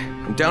Crane.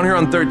 I'm down here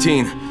on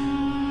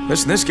 13.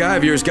 Listen, this guy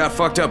of yours got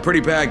fucked up pretty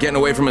bad getting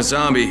away from a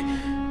zombie.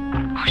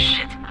 Oh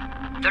shit.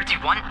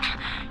 31?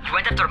 You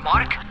went after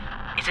Mark?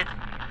 Is it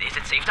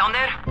safe down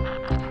there?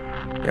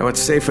 Yeah, well, it's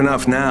safe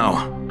enough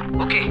now.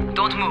 Okay,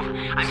 don't move.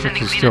 I'm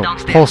sending He's Lena still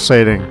downstairs.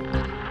 pulsating.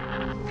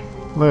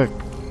 Look.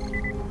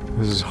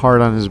 Is his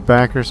heart on his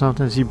back or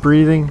something? Is he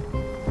breathing?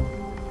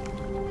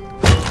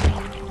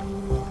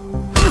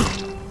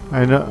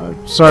 I know.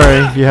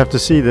 Sorry, you have to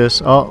see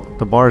this. Oh,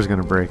 the bar's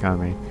gonna break on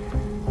me.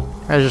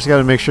 I just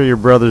gotta make sure your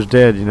brother's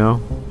dead, you know?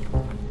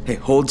 Hey,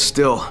 hold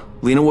still.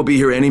 Lena will be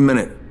here any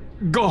minute.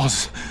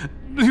 Gauze.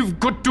 You've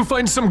got to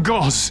find some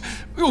gauze.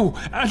 Oh,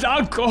 and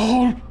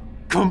alcohol.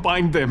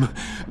 Combine them.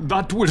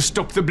 That will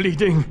stop the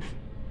bleeding.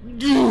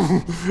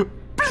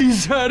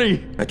 Please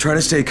hurry. I try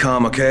to stay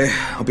calm, okay?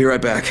 I'll be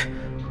right back.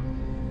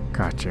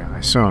 Gotcha.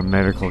 I saw a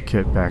medical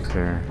kit back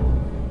there.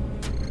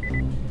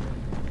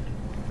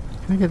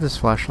 Can I get this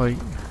flashlight?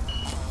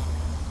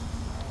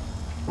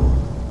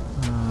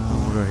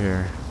 We'll go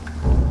here.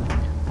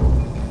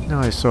 No,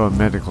 I saw a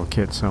medical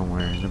kit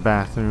somewhere in the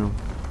bathroom.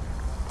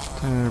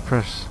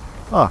 Press.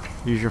 Oh,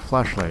 use your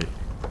flashlight.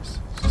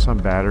 Some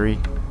battery.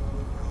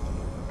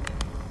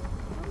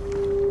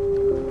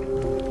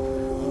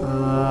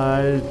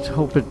 I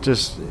hope it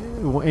just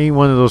ain't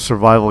one of those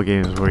survival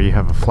games where you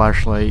have a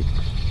flashlight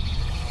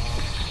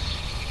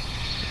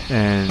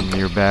and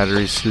your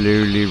battery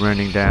slowly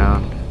running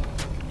down.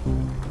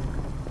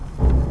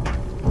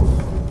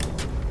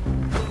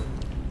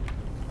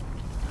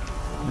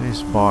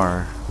 Nice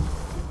bar.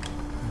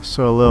 I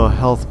saw a little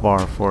health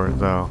bar for it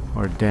though,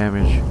 or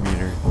damage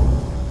meter.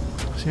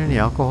 Is there any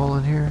alcohol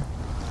in here?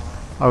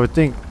 I would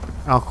think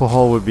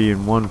alcohol would be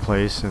in one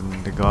place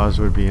and the gauze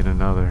would be in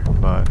another,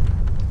 but...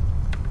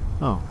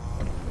 Oh.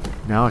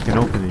 Now I can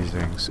open these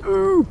things.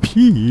 Ooh,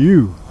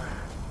 PU!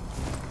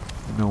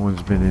 No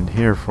one's been in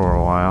here for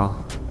a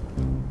while.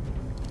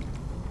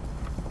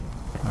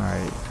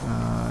 Alright,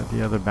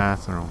 the other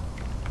bathroom.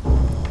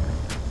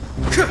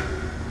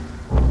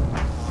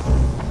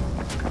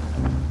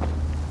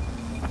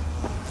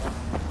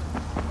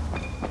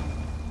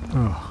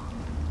 Oh.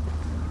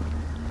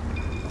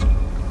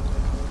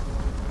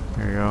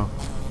 There you go.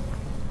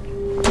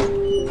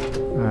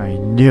 I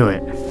knew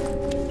it.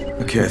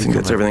 Okay, I think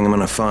that's everything I'm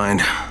gonna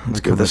find.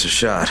 Let's give this a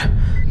shot.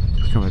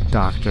 become a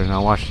doctor.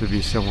 Now watch there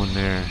be someone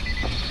there.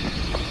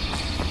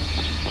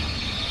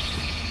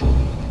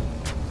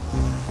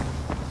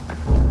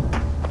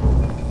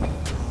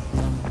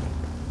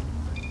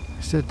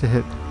 I said to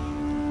hit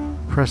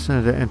press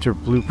enter to enter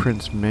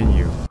blueprints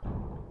menu.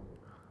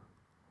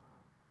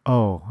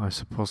 Oh, I'm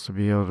supposed to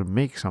be able to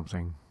make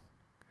something.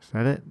 Is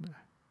that it?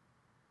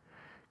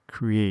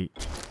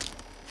 Create.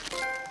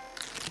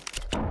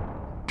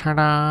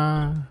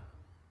 Ta-da!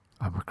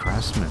 I'm a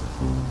craftsman.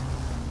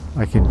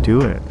 I can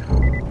do it.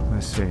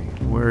 Let's see.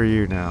 Where are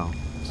you now?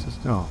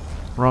 Oh,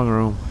 wrong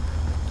room.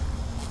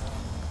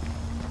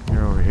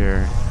 You're over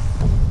here.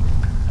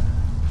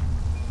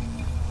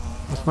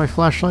 What's my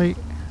flashlight?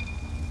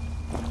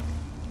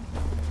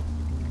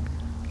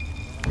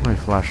 My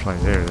flashlight.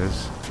 There it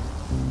is.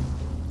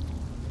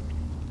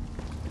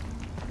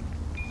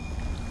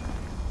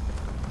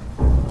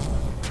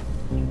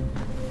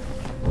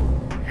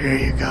 Here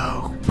you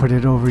go. Put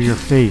it over your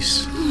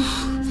face.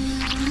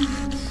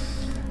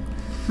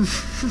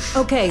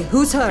 Okay,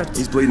 who's hurt?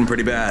 He's bleeding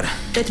pretty bad.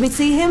 Let me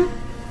see him.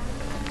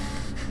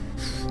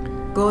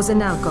 Gauze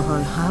and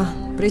alcohol, huh?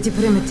 Pretty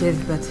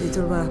primitive, but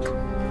it'll work.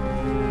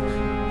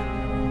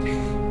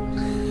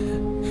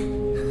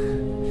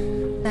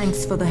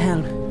 Thanks for the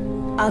help.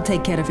 I'll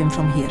take care of him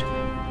from here.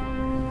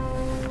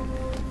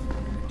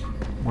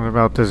 What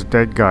about this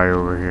dead guy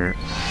over here?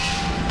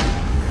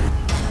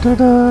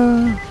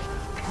 Ta-da!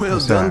 Well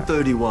done,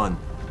 31.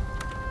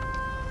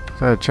 Is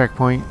that a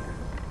checkpoint?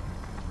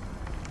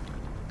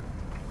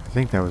 I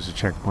think that was a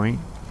checkpoint.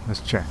 Let's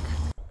check.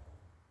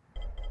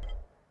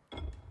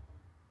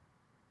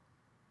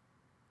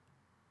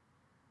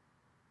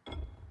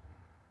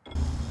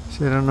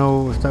 See, I don't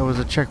know if that was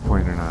a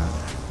checkpoint or not.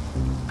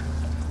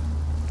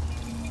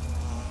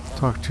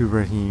 Talk to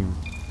Raheem.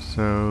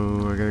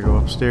 So, I gotta go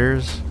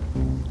upstairs.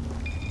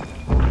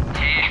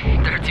 Hey,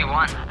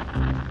 31.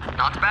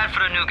 Not bad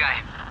for a new guy.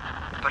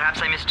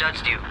 Perhaps I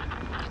misjudged you.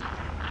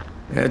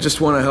 Yeah, I just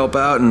want to help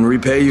out and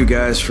repay you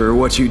guys for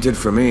what you did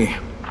for me.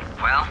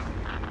 Well,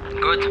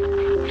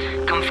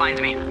 good. Come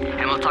find me,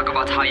 and we'll talk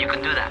about how you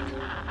can do that.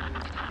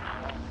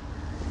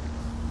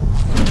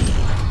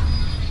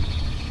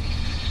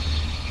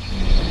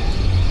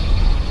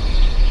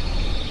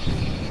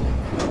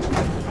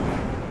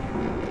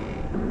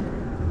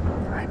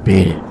 I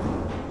beat it.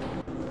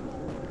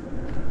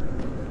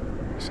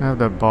 Still have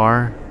that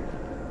bar.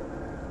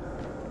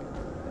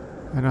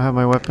 I don't have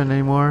my weapon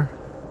anymore.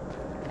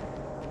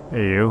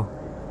 Hey you.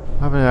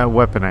 How about that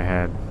weapon I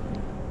had?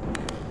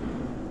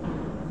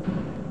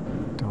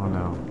 Don't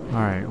know.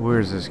 Alright,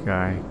 where's this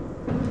guy?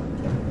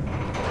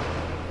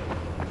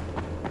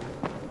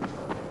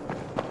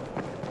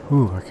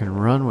 Ooh, I can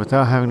run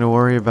without having to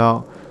worry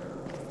about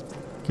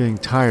getting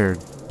tired.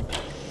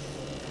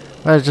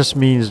 That just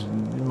means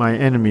my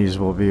enemies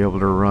will be able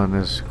to run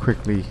as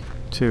quickly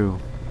too.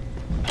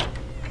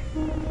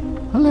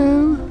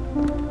 Hello?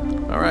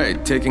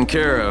 Alright, taken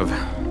care of.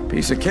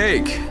 Piece of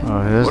cake.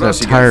 Oh, there's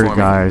that tired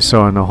guy I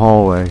saw in the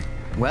hallway.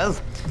 Well,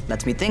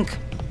 let me think.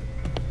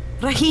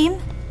 Raheem,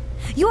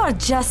 you are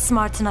just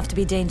smart enough to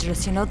be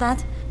dangerous, you know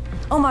that?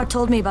 Omar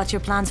told me about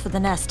your plans for the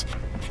nest.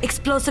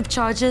 Explosive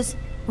charges?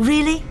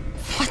 Really?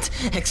 What?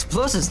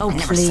 Explosives? Oh, I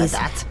never said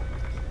that.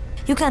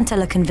 You can't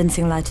tell a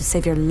convincing lie to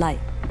save your life.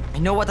 I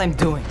know what I'm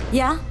doing.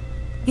 Yeah?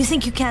 You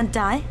think you can't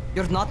die?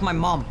 You're not my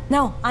mom.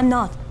 No, I'm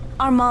not.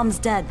 Our mom's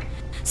dead.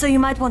 So you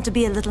might want to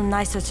be a little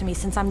nicer to me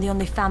since I'm the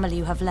only family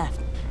you have left.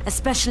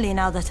 Especially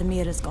now that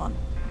Amir is gone.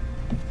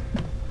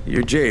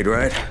 You're Jade,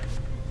 right?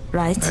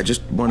 Right. I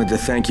just wanted to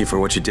thank you for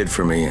what you did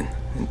for me and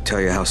tell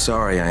you how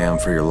sorry I am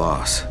for your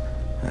loss.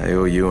 I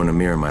owe you and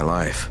Amir my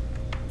life.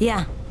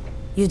 Yeah,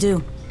 you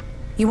do.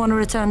 You want to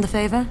return the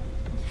favor?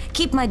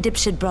 Keep my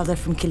dipshit brother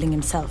from killing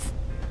himself.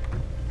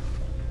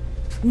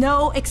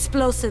 No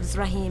explosives,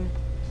 Raheem.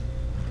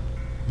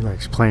 He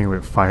likes playing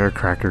with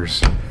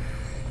firecrackers.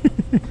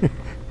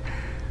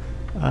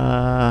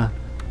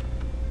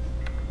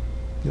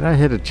 Did I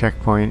hit a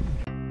checkpoint?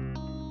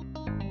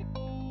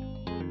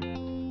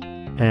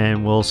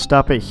 And we'll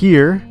stop it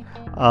here.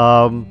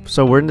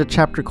 So we're in the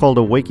chapter called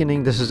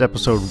Awakening. This is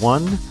episode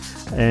 1.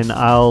 And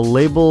I'll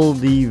label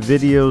the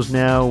videos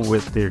now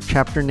with their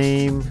chapter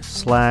name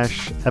 /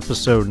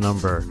 episode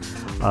number.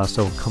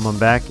 So come on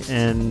back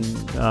and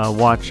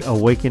watch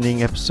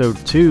Awakening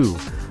episode 2.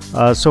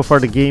 So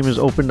far the game has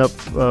opened up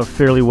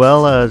fairly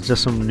well.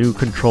 Just some new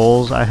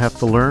controls I have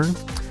to learn.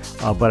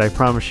 But I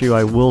promise you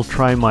I will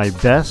try my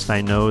best. I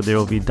know there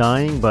will be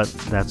dying, but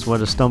that's what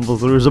a stumble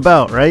through is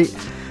about, right?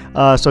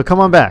 So come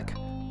on back.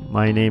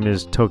 My name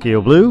is Tokyo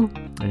Blue,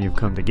 and you've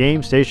come to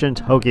Game Station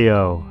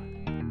Tokyo.